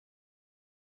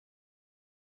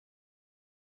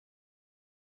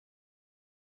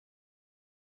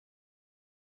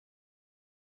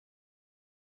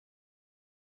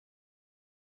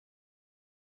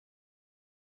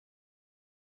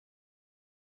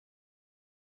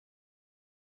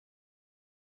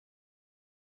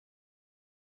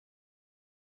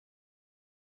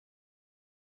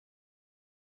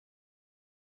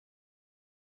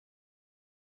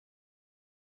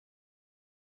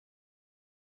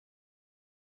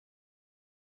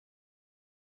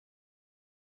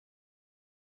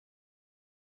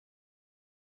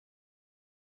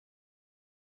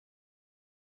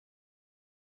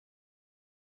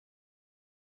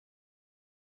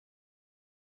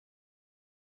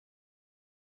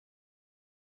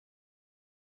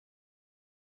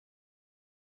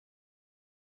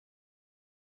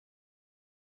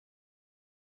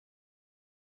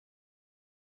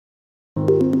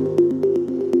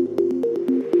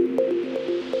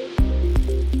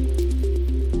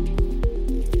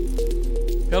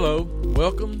Hello,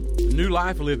 welcome to New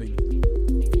Life Living,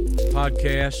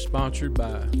 podcast sponsored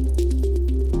by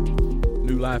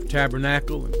New Life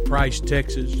Tabernacle in Price,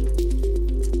 Texas,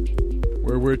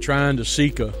 where we're trying to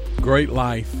seek a great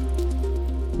life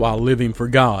while living for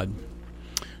God.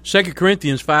 2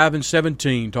 Corinthians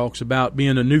 5:17 talks about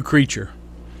being a new creature.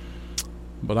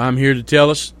 But I'm here to tell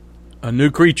us a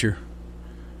new creature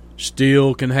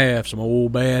still can have some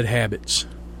old bad habits.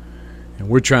 And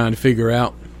we're trying to figure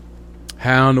out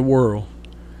how in the world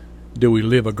do we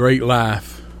live a great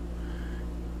life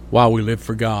while we live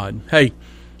for God. Hey,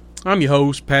 I'm your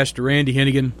host, Pastor Randy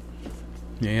Hennigan,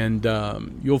 and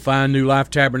you'll find New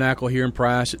Life Tabernacle here in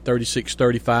Price at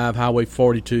 3635 Highway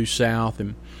 42 South,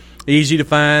 and easy to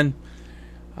find.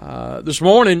 This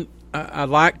morning, I'd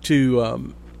like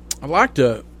to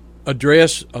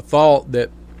address a thought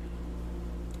that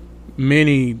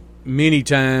many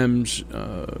times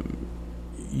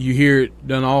you hear it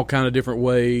done all kind of different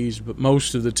ways, but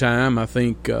most of the time I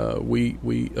think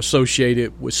we associate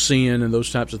it with sin and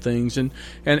those types of things, and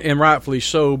rightfully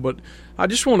so. But I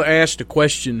just want to ask the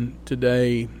question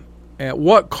today: at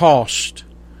what cost?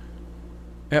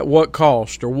 At what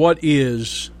cost, or what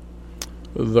is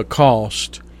the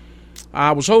cost?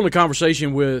 I was holding a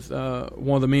conversation with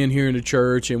one of the men here in the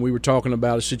church, and we were talking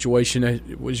about a situation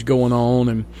that was going on,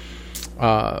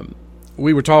 and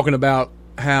we were talking about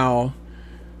how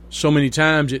so many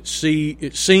times it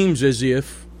seems as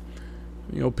if,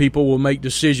 people will make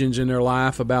decisions in their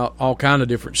life about all kind of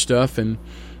different stuff, and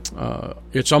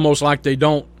it's almost like they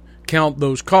don't count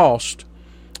those costs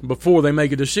before they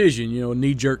make a decision. A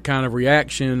knee-jerk kind of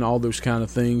reaction, all those kind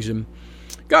of things, and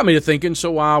got me to thinking.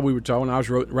 So while we were talking, I was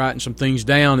writing some things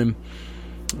down, and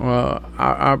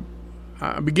I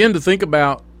began to think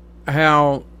about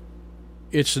how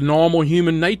it's the normal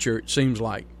human nature. It seems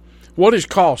like. What is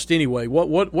cost anyway?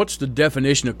 What's the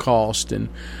definition of cost? And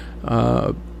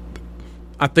I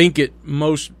think it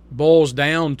most boils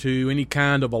down to any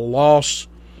kind of a loss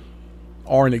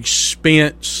or an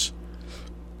expense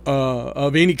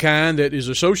of any kind that is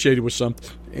associated with something,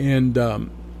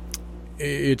 and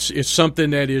it's something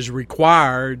that is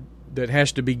required, that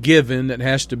has to be given, that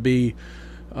has to be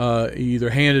either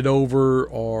handed over,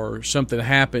 or something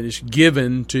happen is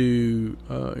given to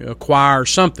acquire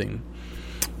something.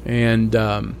 And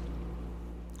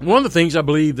one of the things I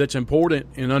believe that's important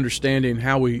in understanding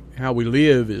how we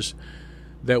live is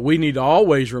that we need to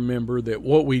always remember that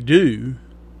what we do,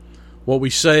 what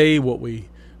we say, what we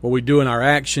do in our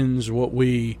actions, what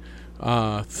we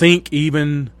think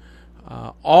even,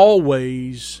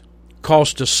 always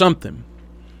cost us something.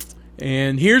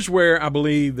 And here's where I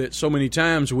believe that so many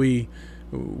times we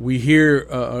hear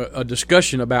a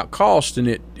discussion about cost, and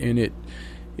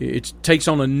it takes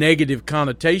on a negative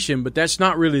connotation, but that's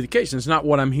not really the case. And it's not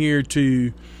what I'm here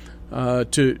to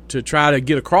try to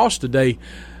get across today.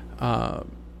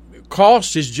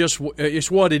 Cost is just,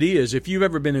 it's what it is. If you've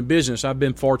ever been in business, I've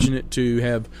been fortunate to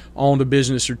have owned a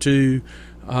business or two.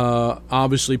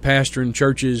 Obviously, pastoring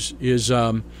churches is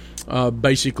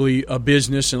basically a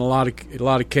business in a lot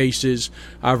of cases.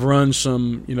 I've run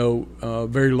some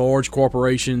very large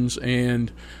corporations,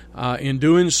 and in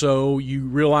doing so, you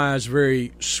realize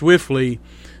very swiftly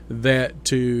that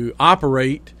to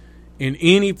operate in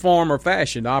any form or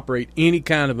fashion, to operate any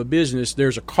kind of a business,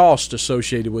 there's a cost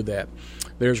associated with that.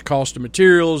 There's a cost of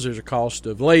materials, there's a cost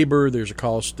of labor, there's a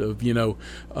cost of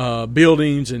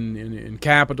buildings and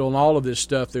capital and all of this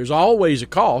stuff. There's always a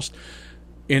cost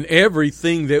in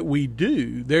everything that we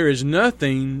do. There is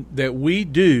nothing that we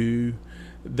do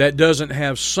that doesn't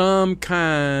have some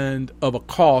kind of a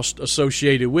cost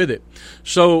associated with it.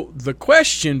 So the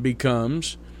question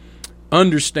becomes,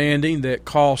 understanding that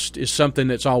cost is something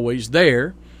that's always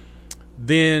there,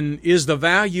 then is the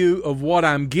value of what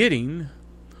I'm getting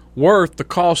worth the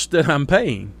cost that I'm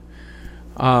paying?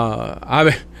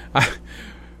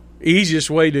 Easiest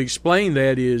way to explain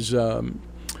that is,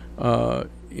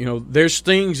 there's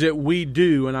things that we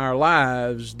do in our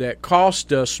lives that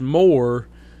cost us more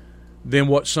than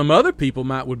what some other people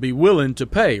would be willing to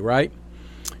pay, right?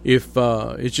 If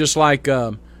it's just like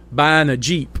buying a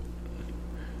Jeep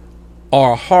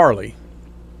or a Harley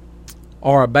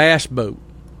or a bass boat.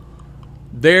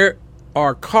 There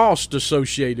are costs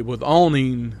associated with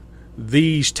owning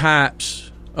these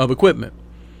types of equipment.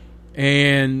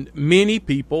 And many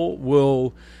people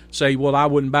will say, well, I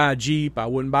wouldn't buy a Jeep, I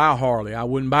wouldn't buy a Harley, I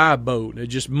wouldn't buy a boat. They're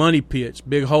just money pits,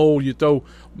 big hole you throw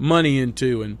money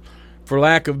into. And for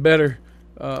lack of a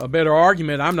better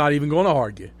argument, I'm not even going to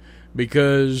argue,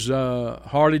 because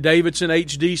Harley Davidson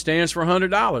HD stands for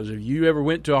 $100. If you ever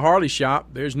went to a Harley shop,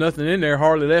 there's nothing in there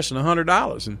hardly less than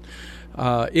 $100. And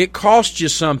it costs you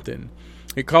something.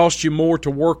 It costs you more to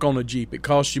work on a Jeep. It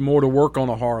costs you more to work on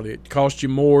a Harley. It costs you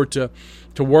more to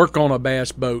work on a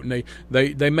bass boat. And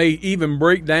they may even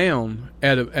break down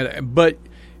but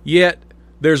yet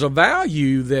there's a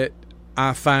value that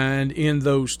I find in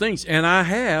those things. And I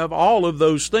have all of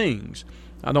those things.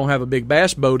 I don't have a big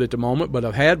bass boat at the moment, but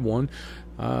I've had one.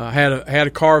 I had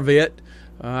a Corvette.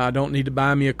 I don't need to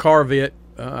buy me a Corvette.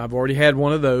 I've already had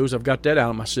one of those. I've got that out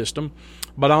of my system.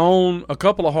 But I own a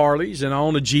couple of Harleys, and I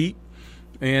own a Jeep,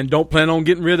 and don't plan on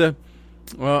getting rid of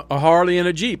a Harley and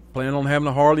a Jeep. Plan on having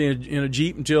a Harley and a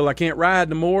Jeep until I can't ride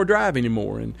no more or drive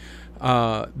anymore. And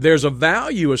there's a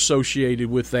value associated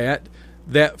with that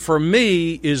for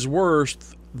me is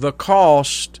worth the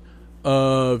cost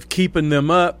of keeping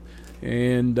them up.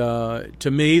 And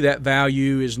to me, that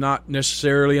value is not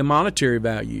necessarily a monetary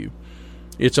value.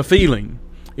 It's a feeling.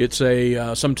 It's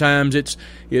a sometimes it's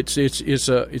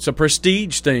a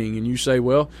prestige thing, and you say,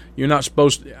 well, you're not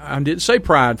supposed to. I didn't say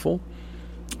prideful.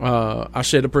 I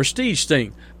said a prestige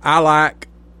thing. I like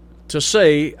to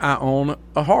say I own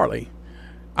a Harley.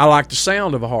 I like the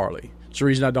sound of a Harley. It's the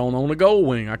reason I don't own a Gold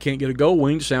Wing. I can't get a Gold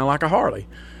Wing to sound like a Harley.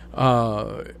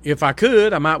 If I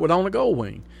could, I would own a Gold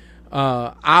Wing.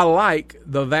 I like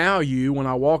the value when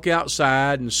I walk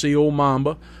outside and see old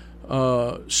Mamba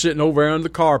sitting over there on the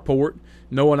carport,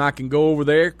 knowing I can go over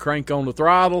there, crank on the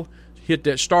throttle, hit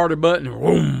that starter button,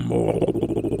 and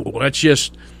boom.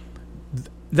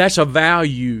 That's a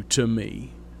value to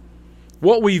me.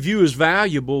 What we view as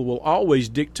valuable will always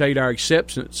dictate our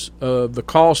acceptance of the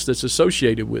cost that's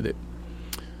associated with it.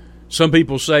 Some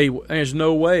people say, there's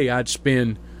no way I'd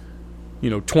spend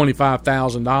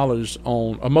 $25,000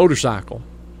 on a motorcycle.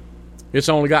 It's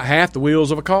only got half the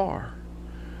wheels of a car.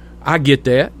 I get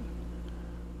that.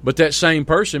 But that same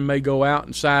person may go out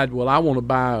and decide, well, I want to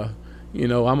buy, I'm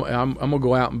going to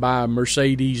go out and buy a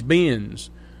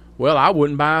Mercedes-Benz. Well, I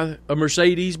wouldn't buy a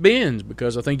Mercedes-Benz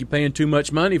because I think you're paying too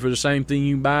much money for the same thing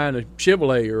you can buy in a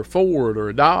Chevrolet or a Ford or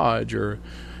a Dodge or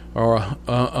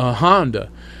a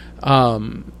Honda.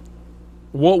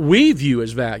 What we view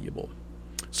as valuable.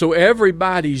 So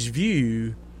everybody's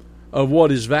view of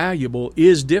what is valuable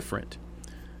is different.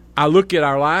 I look at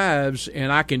our lives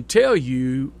and I can tell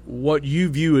you what you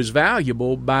view as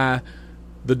valuable by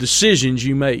the decisions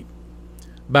you make,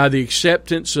 by the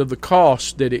acceptance of the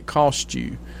cost that it costs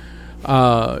you.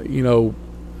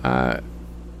 I've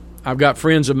got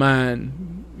friends of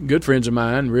mine, good friends of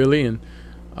mine, really, and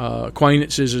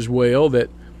acquaintances as well that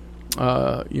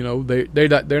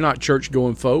they're not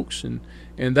church-going folks, and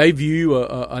they view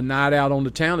a night out on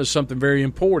the town as something very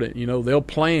important. They'll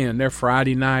plan their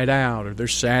Friday night out or their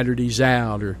Saturdays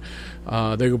out, or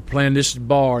they're going to plan this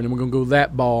bar and then we're going to go to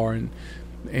that bar.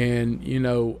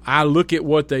 And I look at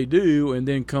what they do, and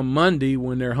then come Monday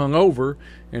when they're hungover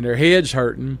and their head's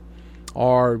hurting,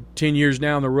 or 10 years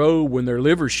down the road when their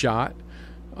liver's shot,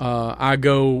 I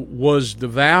go, was the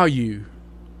value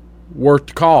worth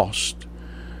the cost?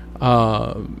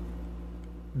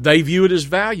 They view it as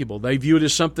valuable. They view it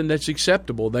as something that's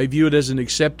acceptable. They view it as an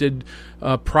accepted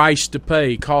price to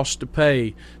pay, cost to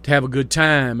pay, to have a good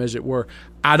time, as it were.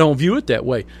 I don't view it that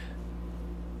way.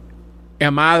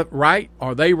 Am I right?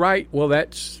 Are they right? Well,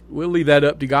 we'll leave that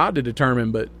up to God to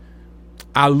determine. But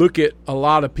I look at a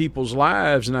lot of people's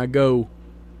lives and I go,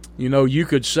 you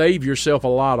could save yourself a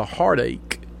lot of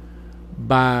heartache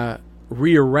by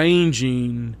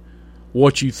rearranging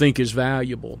what you think is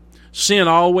valuable. Sin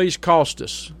always costs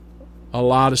us a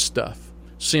lot of stuff.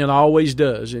 Sin always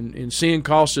does. And sin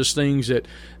costs us things that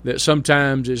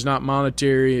sometimes is not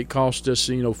monetary. It costs us,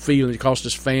 feelings. It costs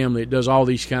us family. It does all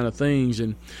these kind of things.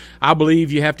 And I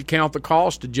believe you have to count the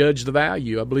cost to judge the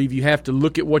value. I believe you have to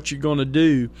look at what you're going to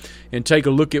do and take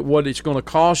a look at what it's going to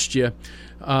cost you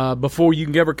before you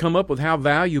can ever come up with how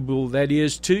valuable that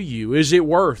is to you. Is it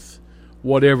worth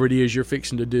whatever it is you're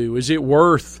fixing to do? Is it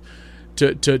worth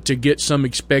to get some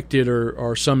expected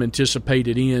or some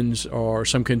anticipated ends or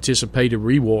some anticipated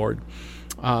reward?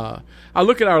 I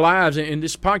look at our lives, and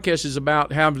this podcast is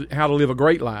about how to live a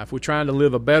great life. We're trying to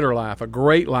live a better life, a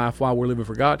great life while we're living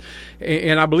for God.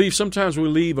 And I believe sometimes we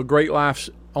leave a great life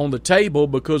on the table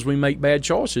because we make bad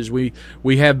choices. We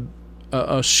have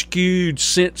a skewed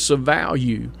sense of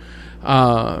value.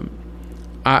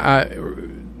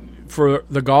 For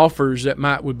the golfers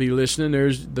that would be listening,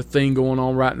 there's the thing going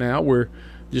on right now where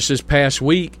just this past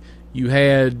week you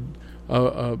had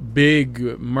a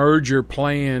big merger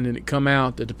plan, and it come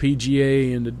out that the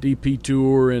PGA and the DP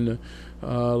Tour and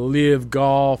the Live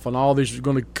Golf and all this is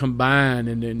going to combine,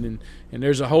 and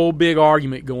there's a whole big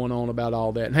argument going on about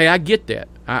all that. And hey, I get that.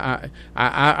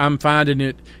 I'm finding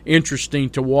it interesting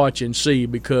to watch and see,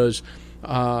 because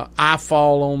I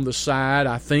fall on the side,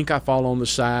 I think I fall on the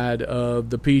side of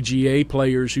the PGA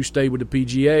players who stay with the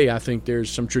PGA. I think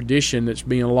there's some tradition that's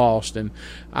being lost, and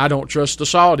I don't trust the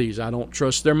Saudis. I don't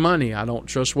trust their money. I don't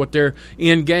trust what their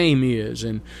end game is.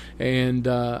 And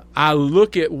I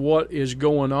look at what is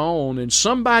going on, and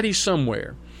somebody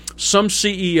somewhere, some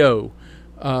CEO,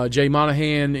 Jay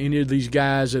Monahan, any of these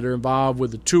guys that are involved with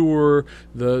the tour,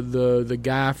 the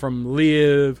guy from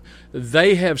Live,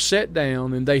 they have sat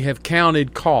down and they have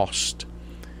counted cost,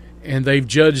 and they've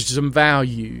judged some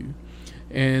value,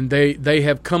 and they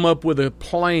have come up with a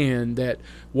plan that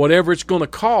whatever it's going to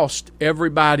cost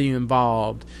everybody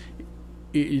involved,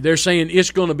 they're saying it's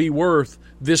going to be worth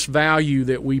this value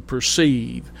that we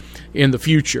perceive in the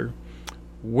future.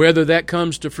 Whether that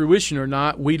comes to fruition or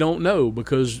not, we don't know,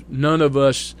 because none of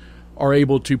us are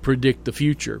able to predict the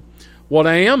future. What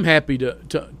I am happy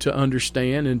to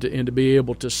understand and to be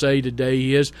able to say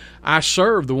today is I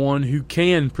serve the one who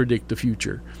can predict the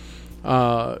future.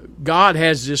 God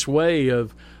has this way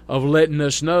of letting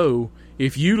us know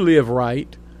if you live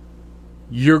right,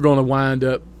 you're going to wind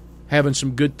up having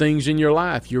some good things in your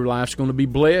life. Your life's going to be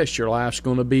blessed. Your life's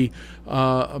going to be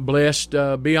blessed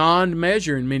beyond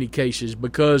measure in many cases,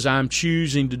 because I'm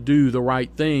choosing to do the right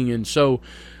thing. And so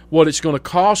what it's going to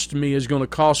cost me is going to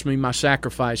cost me my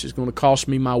sacrifice. It's going to cost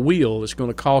me my will. It's going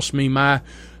to cost me my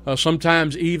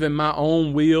sometimes even my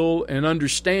own will and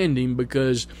understanding,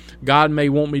 because God may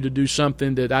want me to do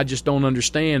something that I just don't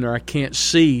understand, or I can't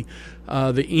see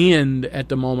the end at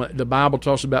the moment. The Bible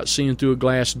talks about seeing through a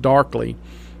glass darkly.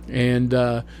 And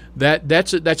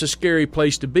that's a scary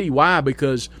place to be. Why?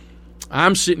 Because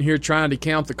I'm sitting here trying to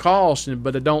count the cost,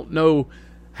 but I don't know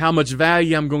how much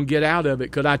value I'm going to get out of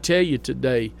it. Could I tell you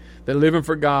today that living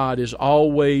for God is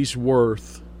always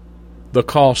worth the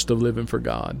cost of living for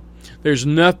God? There's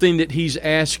nothing that He's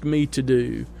asked me to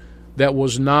do that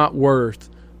was not worth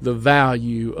the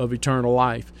value of eternal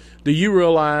life. Do you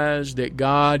realize that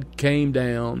God came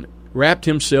down, wrapped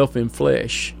Himself in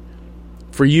flesh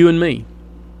for you and me?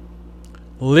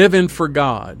 Living for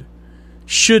God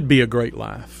should be a great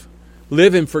life.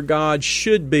 Living for God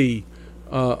should be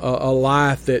a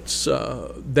life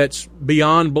that's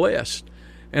beyond blessed.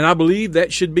 And I believe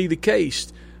that should be the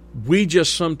case. We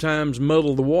just sometimes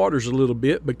muddle the waters a little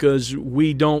bit because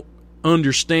we don't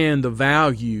understand the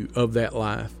value of that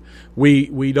life.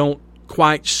 We don't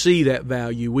quite see that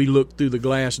value. We look through the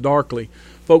glass darkly.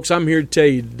 Folks, I'm here to tell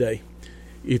you today,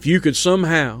 if you could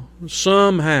somehow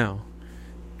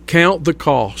count the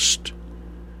cost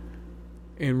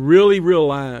and really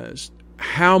realize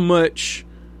how much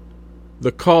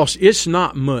the cost, it's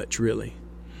not much really.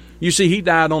 You see, He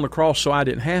died on the cross so I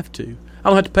didn't have to. I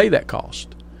don't have to pay that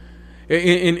cost.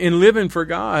 In living for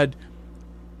God,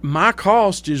 my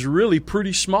cost is really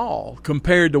pretty small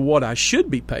compared to what I should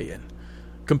be paying,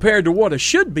 compared to what I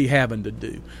should be having to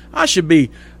do. I should be,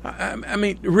 I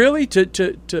mean, really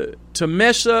to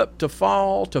mess up, to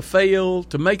fall, to fail,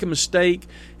 to make a mistake,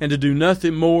 and to do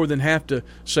nothing more than have to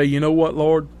say, you know what,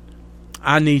 Lord,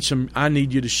 I need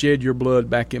you to shed your blood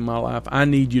back in my life. I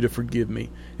need you to forgive me.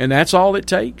 And that's all it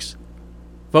takes.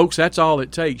 Folks, that's all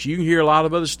it takes. You can hear a lot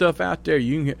of other stuff out there.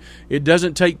 It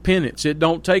doesn't take penance. It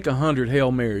don't take 100 Hail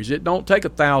Marys. It don't take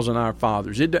 1,000 Our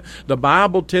Fathers. The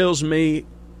Bible tells me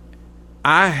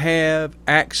I have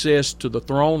access to the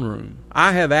throne room.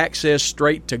 I have access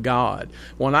straight to God.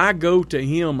 When I go to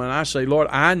Him and I say, Lord,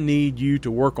 I need you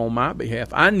to work on my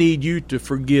behalf. I need you to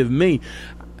forgive me.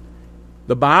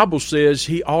 The Bible says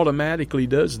He automatically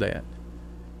does that.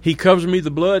 He covers me with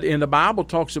the blood, and the Bible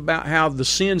talks about how the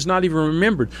sin's not even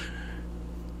remembered.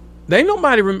 They ain't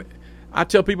nobody. I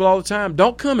tell people all the time,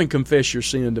 don't come and confess your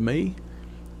sin to me.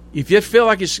 If you feel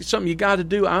like it's something you got to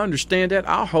do, I understand that.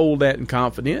 I'll hold that in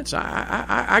confidence.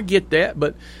 I get that,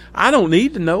 but I don't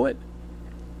need to know it.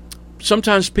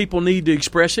 Sometimes people need to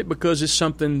express it because it's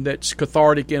something that's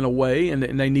cathartic in a way, and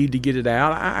they need to get it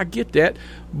out. I get that,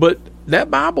 but that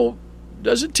Bible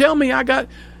doesn't tell me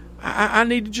I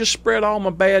need to just spread all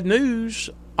my bad news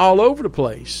all over the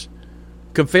place.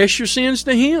 Confess your sins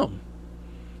to Him.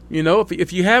 You know,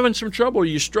 if you're having some trouble or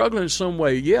you're struggling in some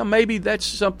way, yeah, maybe that's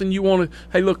something you want to,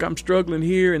 hey, look, I'm struggling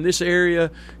here in this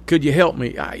area. Could you help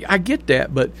me? I get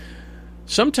that, but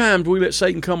sometimes we let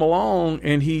Satan come along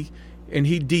and he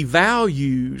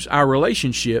devalues our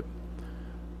relationship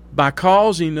by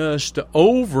causing us to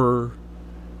oversee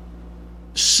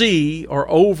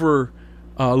or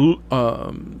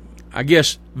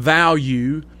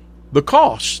value the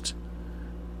cost,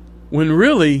 when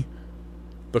really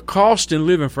the cost in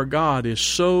living for God is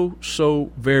so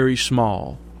very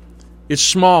small. It's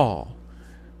small.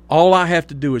 All I have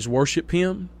to do is worship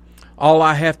Him. All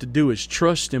I have to do is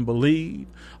trust and believe.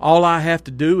 All I have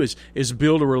to do is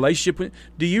build a relationship with.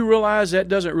 Do you realize that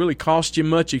doesn't really cost you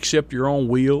much except your own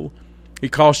will?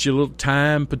 It costs you a little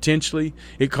time, potentially.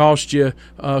 It costs you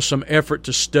some effort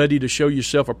to study to show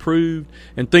yourself approved.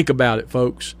 And think about it,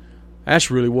 folks. That's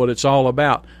really what it's all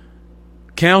about.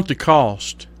 Count the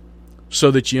cost so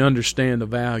that you understand the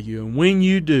value. And when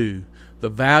you do, the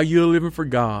value of living for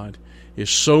God is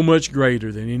so much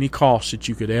greater than any cost that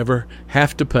you could ever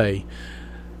have to pay.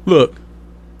 Look,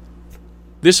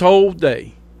 this whole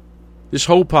day, this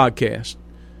whole podcast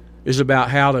is about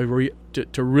how to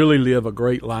really live a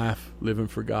great life living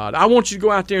for God. I want you to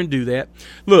go out there and do that.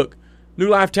 Look, New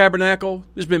Life Tabernacle,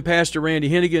 this has been Pastor Randy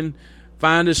Hennigan.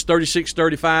 Find us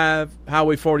 3635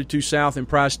 Highway 42 South in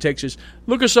Price, Texas.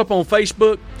 Look us up on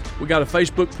Facebook. We got a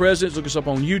Facebook presence. Look us up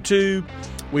on YouTube.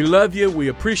 We love you. We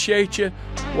appreciate you.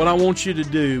 What I want you to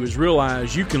do is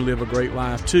realize you can live a great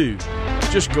life too.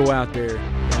 Just go out there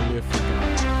and live for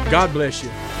God. God bless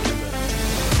you.